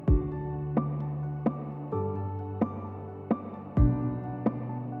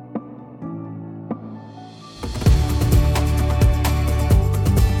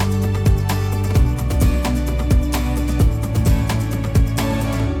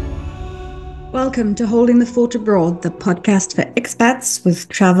Welcome to Holding the Fort Abroad, the podcast for expats with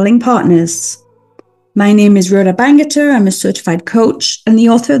traveling partners. My name is Rhoda Bangater. I'm a certified coach and the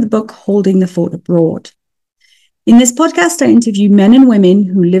author of the book Holding the Fort Abroad. In this podcast, I interview men and women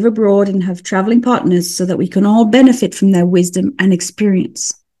who live abroad and have traveling partners so that we can all benefit from their wisdom and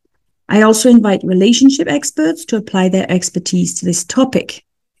experience. I also invite relationship experts to apply their expertise to this topic.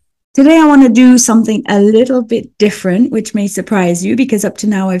 Today, I want to do something a little bit different, which may surprise you because up to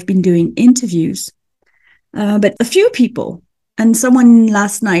now I've been doing interviews. But a few people, and someone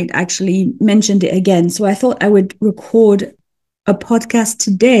last night actually mentioned it again. So I thought I would record a podcast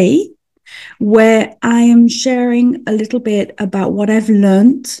today where I am sharing a little bit about what I've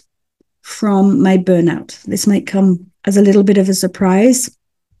learned from my burnout. This might come as a little bit of a surprise.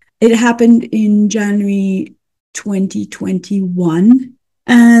 It happened in January 2021.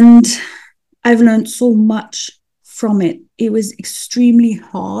 And I've learned so much from it. It was extremely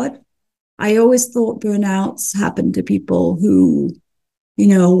hard. I always thought burnouts happened to people who,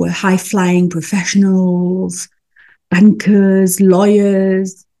 were high-flying professionals, bankers,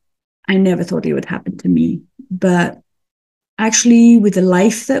 lawyers. I never thought it would happen to me. But actually, with the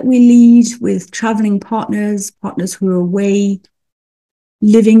life that we lead, with traveling partners who are away,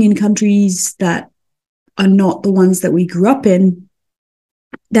 living in countries that are not the ones that we grew up in,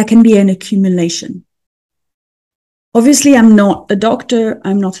 that can be an accumulation. Obviously, I'm not a doctor.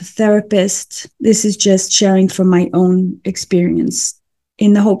 I'm not a therapist. This is just sharing from my own experience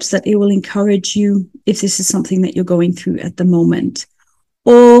in the hopes that it will encourage you if this is something that you're going through at the moment.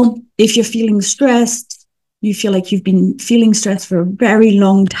 Or if you're feeling stressed, you feel like you've been feeling stressed for a very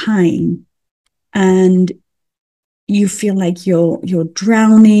long time and you feel like you're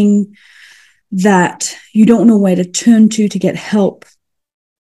drowning, that you don't know where to turn to get help,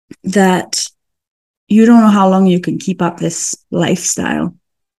 that you don't know how long you can keep up this lifestyle.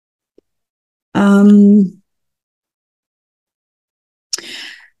 I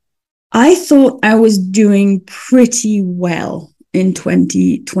thought I was doing pretty well in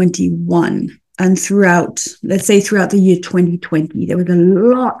 2021 and throughout the year 2020. There was a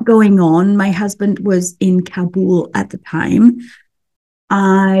lot going on. My husband was in Kabul at the time.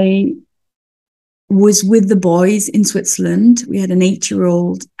 I was with the boys in Switzerland. We had an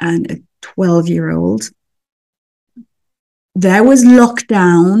 8-year-old and a 12-year-old. There was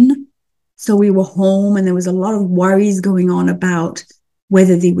lockdown, so we were home, and there was a lot of worries going on about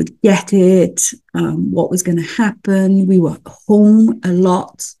whether they would get it, what was going to happen. We were home a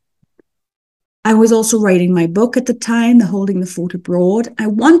lot. I was also writing my book at the time, the Holding the Fort Abroad. I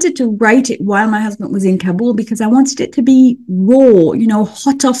wanted to write it while my husband was in Kabul because I wanted it to be raw,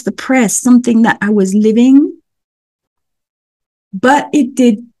 hot off the press, something that I was living. But it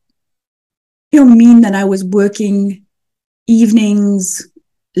did, mean that I was working evenings,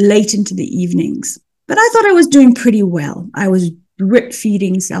 late into the evenings. But I thought I was doing pretty well. I was drip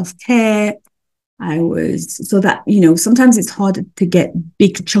feeding self-care. Sometimes it's hard to get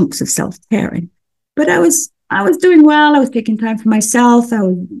big chunks of self-care in. But I was doing well. I was taking time for myself. I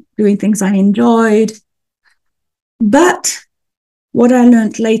was doing things I enjoyed. But what I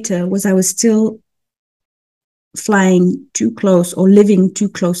learned later was I was still flying too close or living too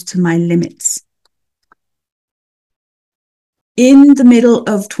close to my limits. In the middle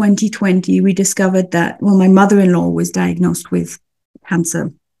of 2020, we discovered that, my mother-in-law was diagnosed with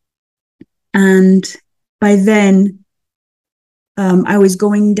cancer. And by then, I was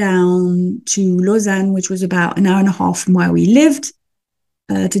going down to Lausanne, which was about an hour and a half from where we lived,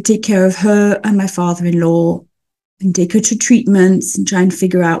 to take care of her and my father-in-law and take her to treatments and try and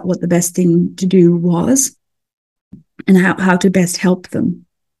figure out what the best thing to do was and how to best help them.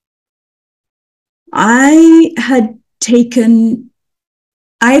 By that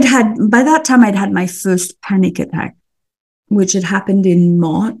time, I'd had my first panic attack, which had happened in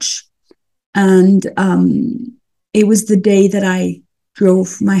March. And it was the day that I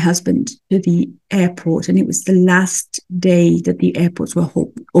drove my husband to the airport. And it was the last day that the airports were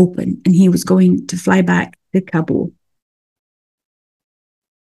open. And he was going to fly back to Kabul.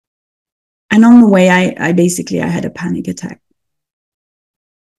 And on the way, I had a panic attack.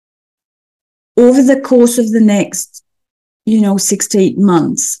 Over the course of the next 6 to 8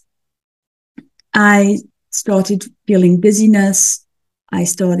 months, I started feeling dizziness. I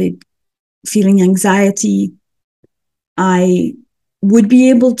started feeling anxiety. I would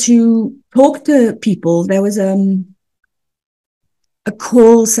be able to talk to people. There was a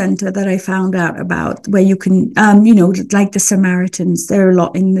call center that I found out about where you can, like the Samaritans, there are a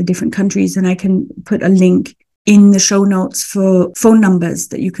lot in the different countries, and I can put a link in the show notes for phone numbers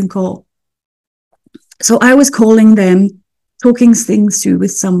that you can call. So I was calling them, talking things through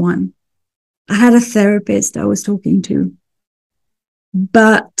with someone. I had a therapist I was talking to,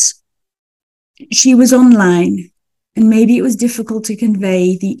 but she was online, and maybe it was difficult to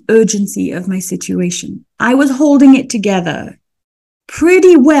convey the urgency of my situation. I was holding it together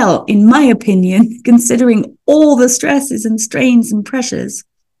pretty well, in my opinion, considering all the stresses and strains and pressures.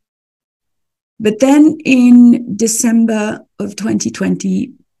 But then in December of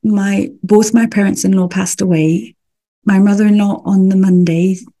 2020, both my parents-in-law passed away. My mother-in-law on the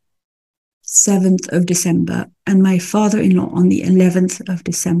Monday, 7th of December, and my father-in-law on the 11th of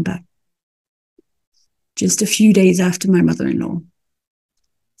December, just a few days after my mother-in-law.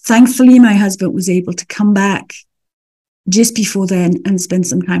 Thankfully, my husband was able to come back just before then and spend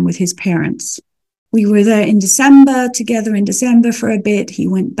some time with his parents. We were there together in December for a bit. He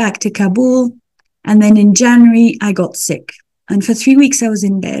went back to Kabul. And then in January, I got sick. And for 3 weeks, I was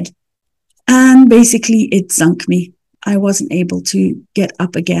in bed. And basically, it sunk me. I wasn't able to get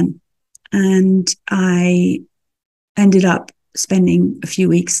up again. And I ended up spending a few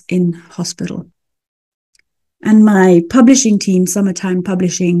weeks in hospital. And my publishing team, Summertime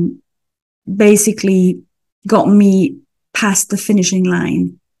Publishing, basically got me past the finishing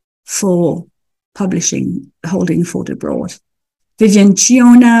line for publishing Holding Fort Abroad. Vivian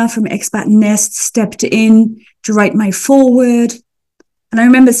Chiona from Expat Nest stepped in to write my foreword. And I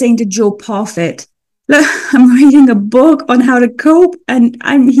remember saying to Joe Parfit, look, I'm writing a book on how to cope, and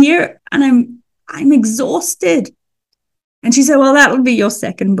I'm here and I'm exhausted. And she said, well, that'll be your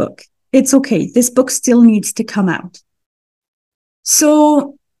second book. It's okay. This book still needs to come out.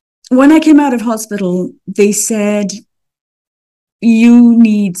 So when I came out of hospital, they said, you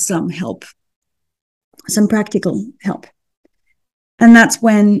need some help, some practical help. And that's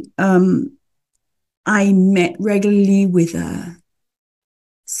when I met regularly with a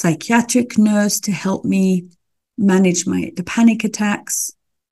psychiatric nurse to help me manage the panic attacks.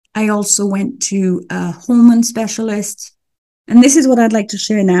 I also went to a hormone specialist. And this is what I'd like to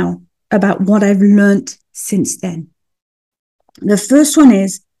share now about what I've learned since then. The first one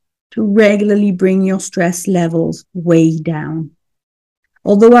is to regularly bring your stress levels way down.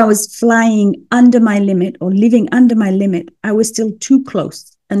 Although I was flying under my limit or living under my limit, I was still too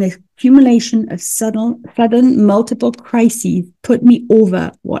close. An accumulation of sudden multiple crises put me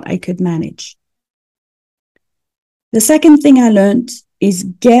over what I could manage. The second thing I learned is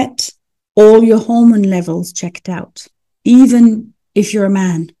get all your hormone levels checked out, even if you're a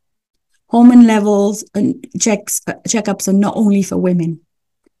man. Hormone levels and checkups are not only for women.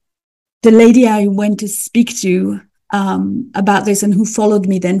 The lady I went to speak to about this and who followed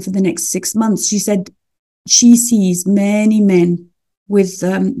me then for the next 6 months, she said she sees many men with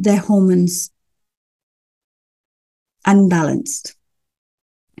their hormones unbalanced.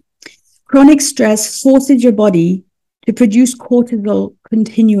 Chronic stress forces your body to produce cortisol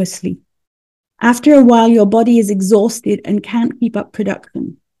continuously. After a while, your body is exhausted and can't keep up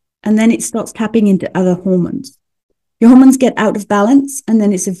production. And then it starts tapping into other hormones. Your hormones get out of balance, and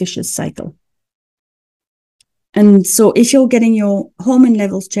then it's a vicious cycle. And so if you're getting your hormone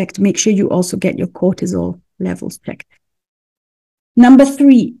levels checked, make sure you also get your cortisol levels checked. Number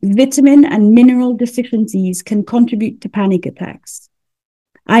 3, vitamin and mineral deficiencies can contribute to panic attacks.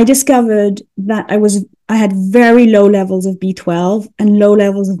 I discovered that I had very low levels of B12 and low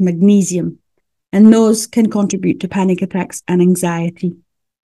levels of magnesium, and those can contribute to panic attacks and anxiety.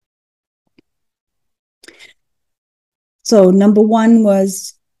 So number 1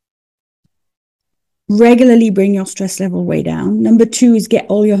 was regularly bring your stress level way down. Number 2 is get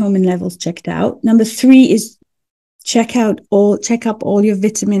all your hormone levels checked out. Number 3 is check up all your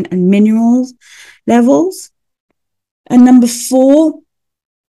vitamin and minerals levels. And number 4,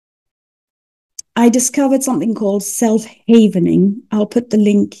 I discovered something called self-havening. I'll put the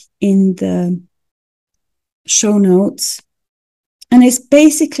link in the show notes. And it's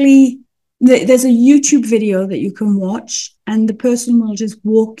basically, there's a YouTube video that you can watch, and the person will just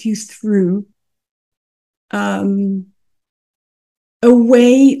walk you through a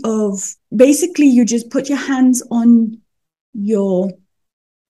way of, basically you just put your hands on your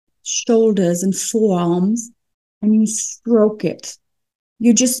shoulders and forearms and you stroke it.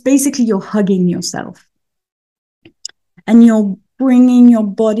 You're hugging yourself, and you're bringing your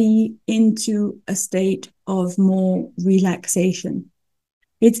body into a state of more relaxation.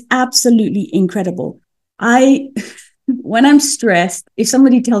 It's absolutely incredible. When I'm stressed, if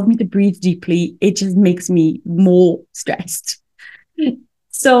somebody tells me to breathe deeply, it just makes me more stressed.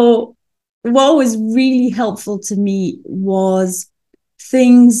 So what was really helpful to me was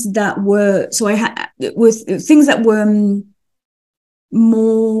things that were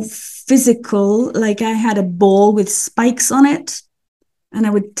more physical, like I had a ball with spikes on it, and I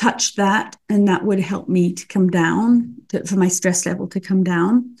would touch that, and that would help me to come down, for my stress level to come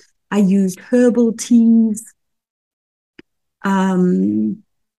down. I used herbal teas,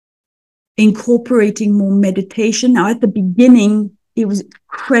 incorporating more meditation. Now, at the beginning, it was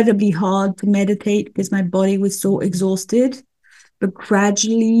incredibly hard to meditate because my body was so exhausted, but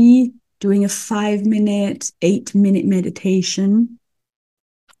gradually doing a 5-minute, 8-minute meditation.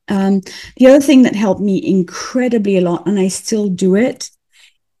 The other thing that helped me incredibly a lot, and I still do it,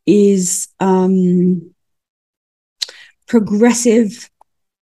 is progressive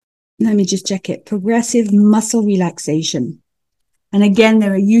muscle relaxation. And again,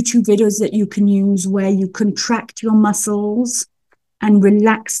 there are YouTube videos that you can use where you contract your muscles and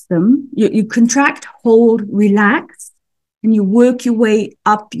relax them. You contract, hold, relax, and you work your way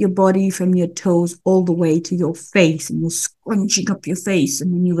up your body from your toes all the way to your face, and you're scrunching up your face,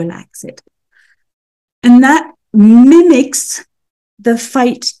 and then you relax it. And that mimics the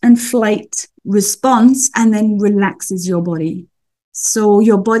fight and flight response and then relaxes your body. So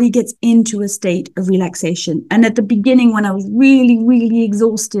your body gets into a state of relaxation. And at the beginning, when I was really, really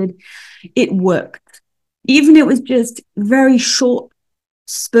exhausted, it worked. Even it was just very short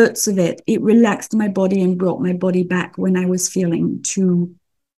spurts of it. It relaxed my body and brought my body back when I was feeling too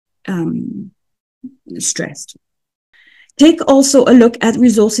stressed. Take also a look at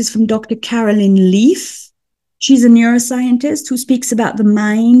resources from Dr. Carolyn Leaf. She's a neuroscientist who speaks about the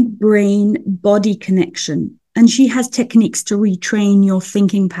mind-brain-body connection. And she has techniques to retrain your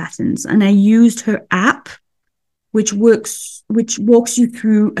thinking patterns. And I used her app, which walks you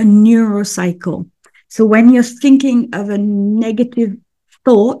through a neurocycle. So when you're thinking of a negative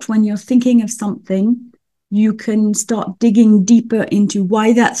thought, when you're thinking of something, you can start digging deeper into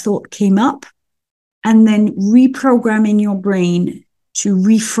why that thought came up, and then reprogramming your brain to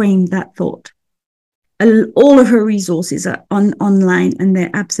reframe that thought. All of her resources are online, and they're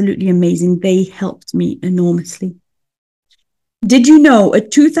absolutely amazing. They helped me enormously. Did you know a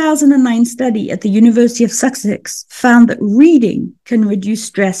 2009 study at the University of Sussex found that reading can reduce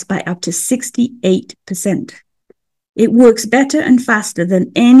stress by up to 68%? It works better and faster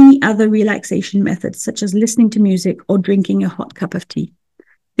than any other relaxation method, such as listening to music or drinking a hot cup of tea.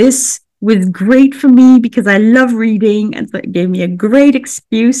 This was great for me because I love reading, and so it gave me a great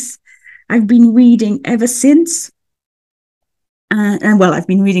excuse. I've been reading ever since. And well, I've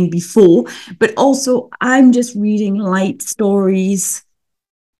been reading before, but also I'm just reading light stories,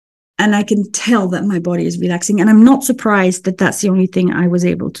 and I can tell that my body is relaxing. And I'm not surprised that that's the only thing I was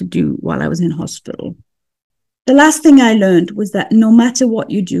able to do while I was in hospital. The last thing I learned was that no matter what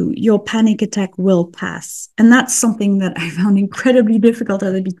you do, your panic attack will pass. And that's something that I found incredibly difficult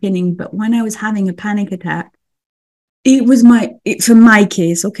at the beginning. But when I was having a panic attack, for my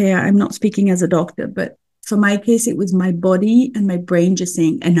case, okay, I'm not speaking as a doctor, but for my case, it was my body and my brain just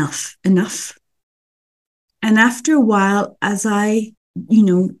saying, enough. And after a while, as I,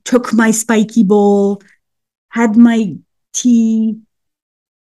 took my spiky ball, had my tea,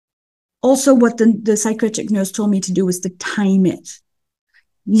 also what the psychiatric nurse told me to do was to time it.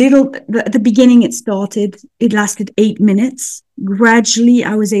 At the beginning, it lasted 8 minutes. Gradually,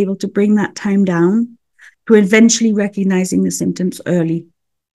 I was able to bring that time down to eventually recognizing the symptoms early,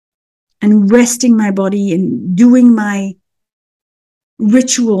 and resting my body and doing my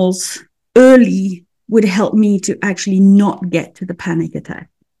rituals early would help me to actually not get to the panic attack.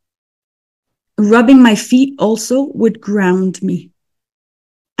 Rubbing my feet also would ground me.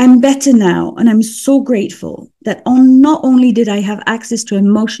 I'm better now, and I'm so grateful that not only did I have access to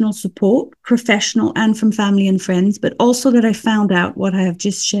emotional support, professional and from family and friends, but also that I found out what I have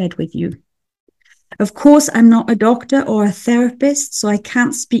just shared with you. Of course, I'm not a doctor or a therapist, so I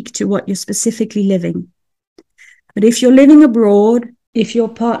can't speak to what you're specifically living. But if you're living abroad, if your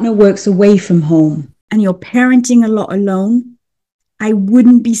partner works away from home, and you're parenting a lot alone, I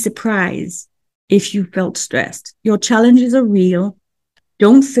wouldn't be surprised if you felt stressed. Your challenges are real.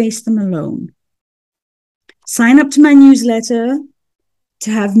 Don't face them alone. Sign up to my newsletter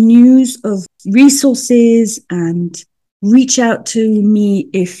to have news of resources, and reach out to me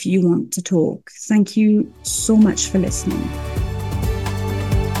if you want to talk. Thank you so much for listening.